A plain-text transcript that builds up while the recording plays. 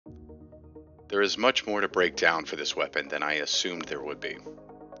There is much more to break down for this weapon than I assumed there would be.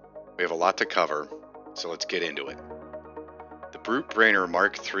 We have a lot to cover, so let's get into it. The Brute Brainer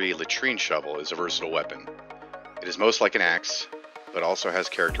Mark III latrine shovel is a versatile weapon. It is most like an axe, but also has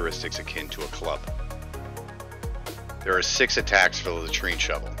characteristics akin to a club. There are 6 attacks for the latrine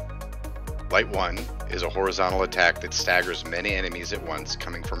shovel. Light 1 is a horizontal attack that staggers many enemies at once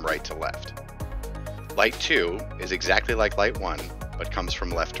coming from right to left. Light 2 is exactly like Light 1, but comes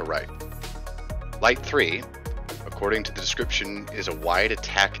from left to right. Light 3, according to the description, is a wide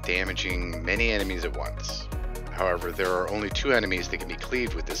attack damaging many enemies at once. However, there are only 2 enemies that can be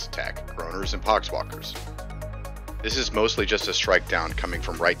cleaved with this attack, Groaners and Poxwalkers. This is mostly just a strike down coming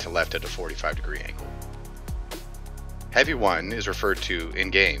from right to left at a 45-degree angle. Heavy 1 is referred to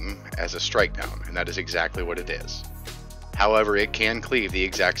in-game as a strike down, and that is exactly what it is. However, it can cleave the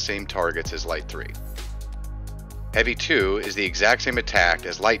exact same targets as Light 3. Heavy 2 is the exact same attack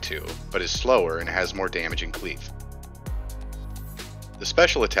as Light 2, but is slower and has more damage and cleave. The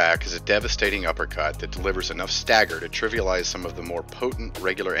special attack is a devastating uppercut that delivers enough stagger to trivialize some of the more potent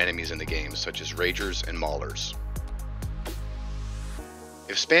regular enemies in the game, such as Ragers and Maulers.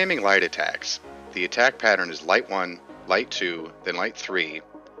 If spamming light attacks, the attack pattern is Light 1, Light 2, then Light 3,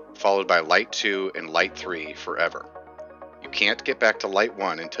 followed by Light 2 and Light 3 forever. You can't get back to Light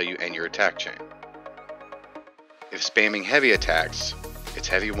 1 until you end your attack chain. If spamming heavy attacks, it's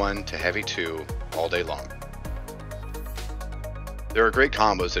Heavy 1 to Heavy 2 all day long. There are great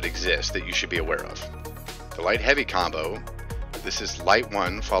combos that exist that you should be aware of. The Light Heavy combo, this is Light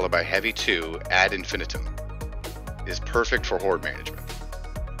 1 followed by Heavy 2 ad infinitum, is perfect for horde management.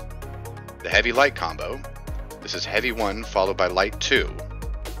 The Heavy Light combo, this is Heavy 1 followed by Light 2.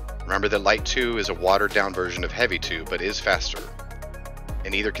 Remember that Light 2 is a watered down version of Heavy 2 but is faster,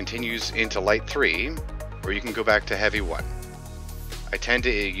 and either continues into Light 3 or you can go back to Heavy 1. I tend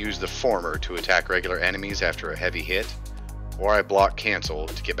to use the former to attack regular enemies after a heavy hit, or I block cancel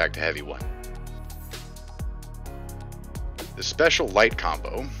to get back to Heavy 1. The special light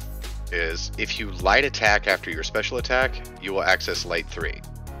combo is if you light attack after your special attack, you will access Light 3.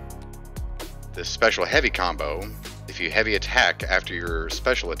 The special heavy combo, if you heavy attack after your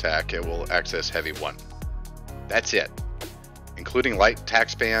special attack, it will access Heavy 1. That's it. Including light attack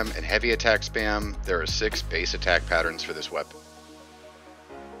spam and heavy attack spam, there are 6 base attack patterns for this weapon.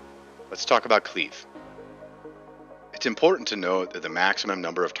 Let's talk about cleave. It's important to note that the maximum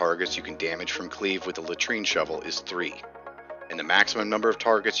number of targets you can damage from cleave with the latrine shovel is 3, and the maximum number of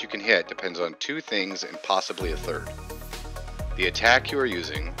targets you can hit depends on 2 things and possibly a third: the attack you are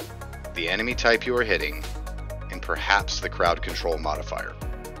using, the enemy type you are hitting, and perhaps the crowd control modifier.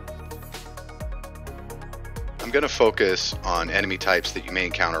 I'm going to focus on enemy types that you may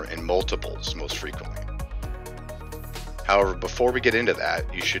encounter in multiples most frequently. However, before we get into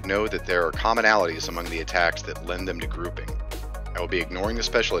that, you should know that there are commonalities among the attacks that lend them to grouping. I will be ignoring the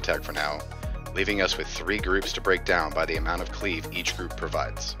special attack for now, leaving us with 3 groups to break down by the amount of cleave each group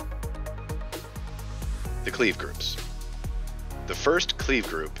provides. The cleave groups. The first cleave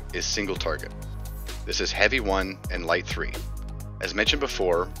group is single target. This is Heavy 1 and Light 3. As mentioned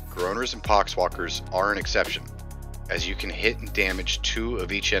before, Groaners and Poxwalkers are an exception, as you can hit and damage 2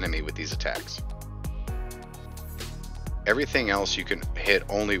 of each enemy with these attacks. Everything else you can hit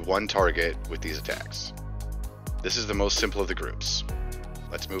only 1 target with these attacks. This is the most simple of the groups.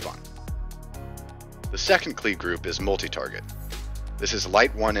 Let's move on. The second cleave group is multi-target. This is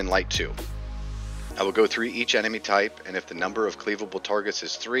Light 1 and Light 2. I will go through each enemy type, and if the number of cleavable targets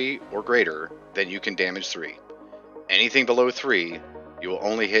is 3 or greater, then you can damage 3. Anything below 3, you will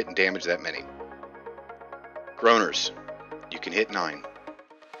only hit and damage that many. Groaners, you can hit 9.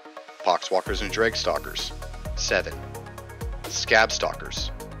 Poxwalkers and Dragstalkers, 7. Scab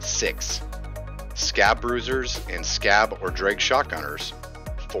Stalkers, 6. Scab Bruisers and Scab or Drag Shotgunners,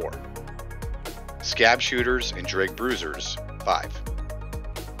 4. Scab Shooters and Drag Bruisers, 5.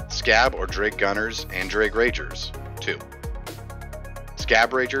 Scab or Drag Gunners and Drag Ragers, 2.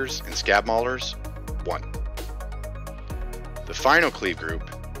 Scab Ragers and Scab Maulers, 1. The final cleave group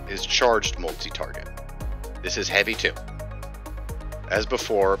is charged multi-target. This is Heavy 2. As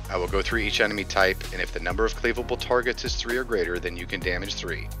before, I will go through each enemy type, and if the number of cleavable targets is 3 or greater, then you can damage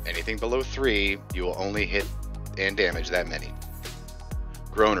 3. Anything below 3, you will only hit and damage that many.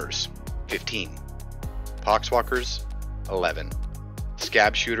 Groaners, 15. Poxwalkers, 11.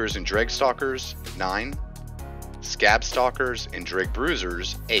 Scab Shooters and Dragstalkers, 9. Scab Stalkers and Drag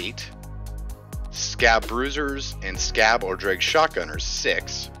Bruisers, 8. Scab Bruisers and Scab or Drag Shotgunners,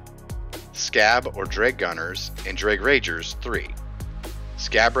 6. Scab or Drag Gunners and Drag Ragers, 3.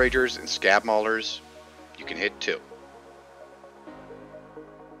 Scab Ragers and Scab Maulers, you can hit 2.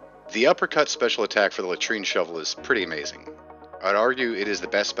 The uppercut special attack for the latrine shovel is pretty amazing. I'd argue it is the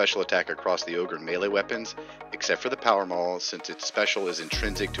best special attack across the Ogryn melee weapons, except for the power maul, since its special is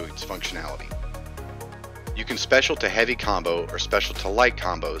intrinsic to its functionality. You can special to heavy combo or special to light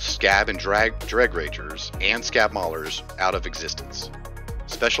combo scab and drag Ragers and scab Maulers out of existence.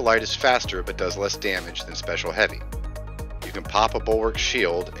 Special light is faster but does less damage than special heavy. You can pop a bulwark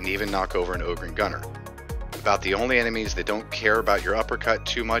shield and even knock over an Ogryn gunner. About the only enemies that don't care about your uppercut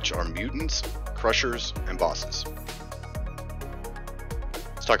too much are mutants, crushers, and bosses.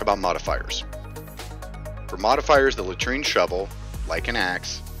 Let's talk about modifiers. For modifiers, the latrine shovel, like an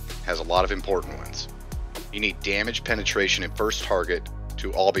axe, has a lot of important ones. You need damage, penetration, and first target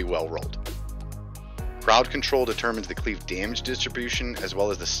to all be well rolled. Crowd control determines the cleave damage distribution as well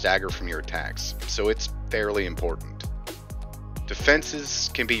as the stagger from your attacks, so it's fairly important. Defenses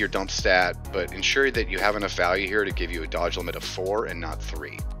can be your dump stat, but ensure that you have enough value here to give you a dodge limit of 4 and not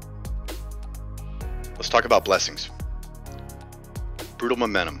 3. Let's talk about blessings. Brutal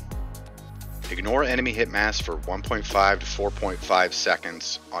momentum. Ignore enemy hit mass for 1.5 to 4.5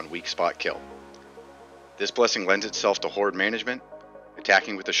 seconds on weak spot kill. This blessing lends itself to horde management.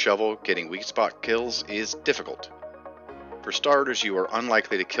 Attacking with a shovel, getting weak spot kills is difficult. For starters, you are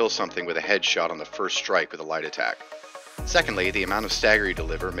unlikely to kill something with a headshot on the first strike with a light attack. Secondly, the amount of stagger you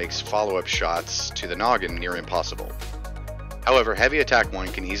deliver makes follow-up shots to the noggin near impossible. However, Heavy Attack 1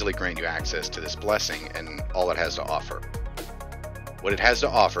 can easily grant you access to this blessing and all it has to offer. What it has to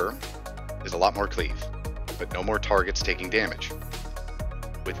offer is a lot more cleave, but no more targets taking damage.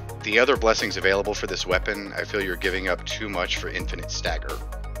 With the other blessings available for this weapon, I feel you're giving up too much for infinite stagger.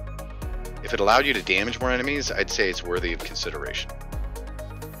 If it allowed you to damage more enemies, I'd say it's worthy of consideration.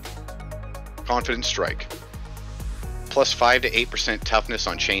 Confident Strike. Plus 5 to 8% toughness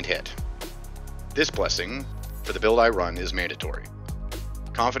on chained hit. This blessing, for the build I run, is mandatory.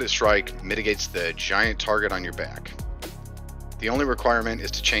 Confident Strike mitigates the giant target on your back. The only requirement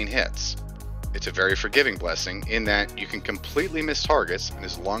is to chain hits. It's a very forgiving blessing in that you can completely miss targets, and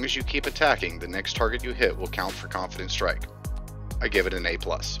as long as you keep attacking, the next target you hit will count for Confident Strike. I give it an A+.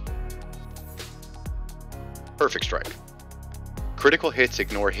 Perfect Strike. Critical hits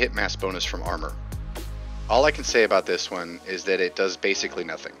ignore hit mass bonus from armor. All I can say about this one is that it does basically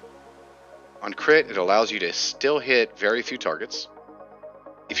nothing. On crit, it allows you to still hit very few targets.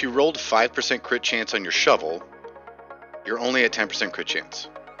 If you rolled 5% crit chance on your shovel, you're only at 10% crit chance.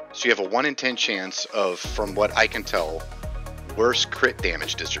 So you have a 1 in 10 chance of, from what I can tell, worse crit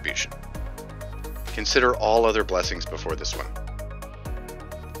damage distribution. Consider all other blessings before this one.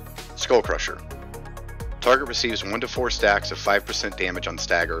 Skull Crusher. Target receives 1 to 4 stacks of 5% damage on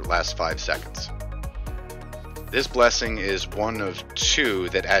stagger, lasts 5 seconds. This blessing is one of 2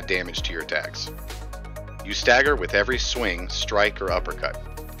 that add damage to your attacks. You stagger with every swing, strike, or uppercut.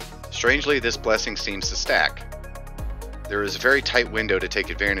 Strangely, this blessing seems to stack. There is a very tight window to take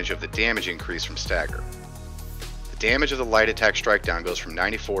advantage of the damage increase from stagger. The damage of the light attack strikedown goes from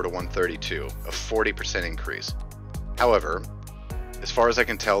 94 to 132, a 40% increase. However, as far as I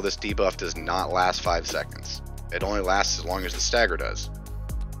can tell, this debuff does not last 5 seconds. It only lasts as long as the stagger does.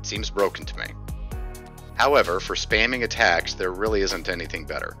 It seems broken to me. However, for spamming attacks, there really isn't anything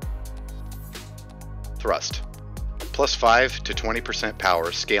better. Thrust. Plus 5 to 20%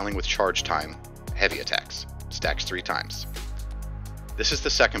 power, scaling with charge time, heavy attacks. Stacks 3 times. This is the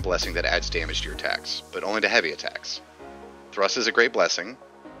second blessing that adds damage to your attacks, but only to heavy attacks. Thrust is a great blessing,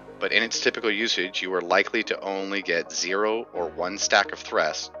 but in its typical usage, you are likely to only get 0 or 1 stack of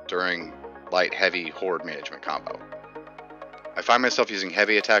thrust during light-heavy horde management combo. I find myself using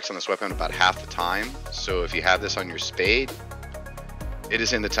heavy attacks on this weapon about half the time, so if you have this on your spade, it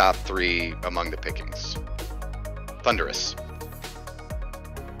is in the top 3 among the pickings. Thunderous.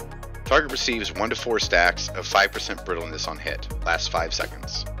 Target receives 1 to 4 stacks of 5% brittleness on hit, lasts 5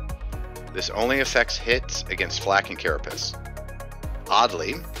 seconds. This only affects hits against flak and carapace.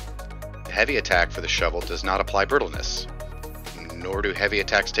 Oddly, the heavy attack for the shovel does not apply brittleness, nor do heavy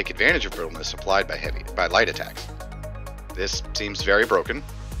attacks take advantage of brittleness applied by light attacks. This seems very broken.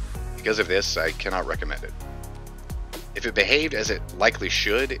 Because of this, I cannot recommend it. If it behaved as it likely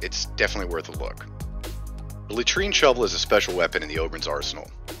should, it's definitely worth a look. The latrine shovel is a special weapon in the Ogryn's arsenal.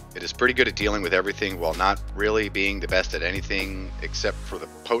 It is pretty good at dealing with everything while not really being the best at anything except for the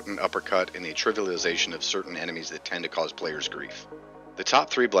potent uppercut and the trivialization of certain enemies that tend to cause players grief. The top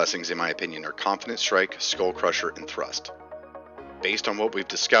 3 blessings in my opinion are Confident Strike, Skull Crusher, and Thrust. Based on what we've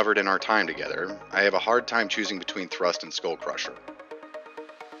discovered in our time together, I have a hard time choosing between Thrust and Skull Crusher.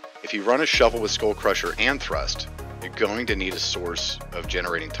 If you run a shovel with Skull Crusher and Thrust, you're going to need a source of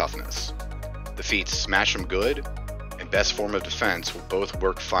generating toughness. The feats Smash 'em Good and best form of defense will both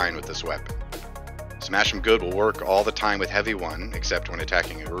work fine with this weapon. Smash 'em good will work all the time with heavy 1, except when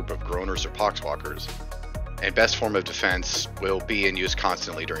attacking a group of Groaners or Poxwalkers, and best form of defense will be in use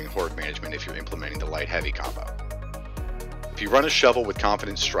constantly during horde management if you're implementing the light-heavy combo. If you run a shovel with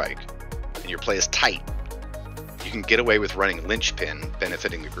confident strike, and your play is tight, you can get away with running linchpin,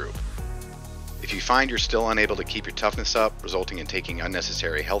 benefiting the group. If you find you're still unable to keep your toughness up, resulting in taking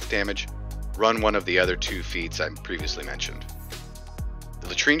unnecessary health damage, run one of the other 2 feats I previously mentioned. The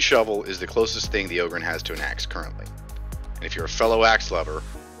latrine shovel is the closest thing the Ogryn has to an axe currently, and if you're a fellow axe lover,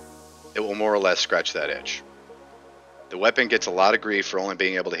 it will more or less scratch that itch. The weapon gets a lot of grief for only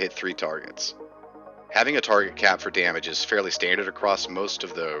being able to hit 3 targets. Having a target cap for damage is fairly standard across most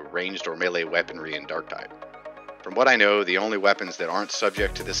of the ranged or melee weaponry in Darktide. From what I know, the only weapons that aren't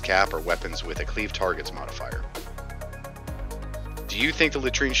subject to this cap are weapons with a cleave targets modifier. Do you think the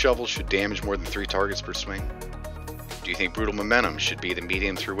latrine shovel should damage more than 3 targets per swing? Do you think brutal momentum should be the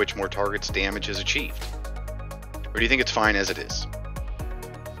medium through which more targets damage is achieved? Or do you think it's fine as it is?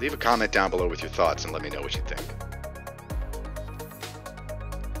 Leave a comment down below with your thoughts and let me know what you think.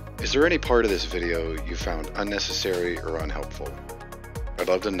 Is there any part of this video you found unnecessary or unhelpful? I'd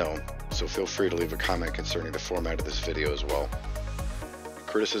love to know, so feel free to leave a comment concerning the format of this video as well.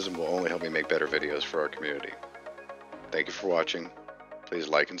 Criticism will only help me make better videos for our community. Thank you for watching. Please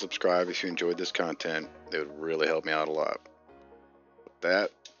like and subscribe if you enjoyed this content. It would really help me out a lot. With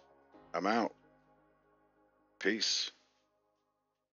that, I'm out. Peace.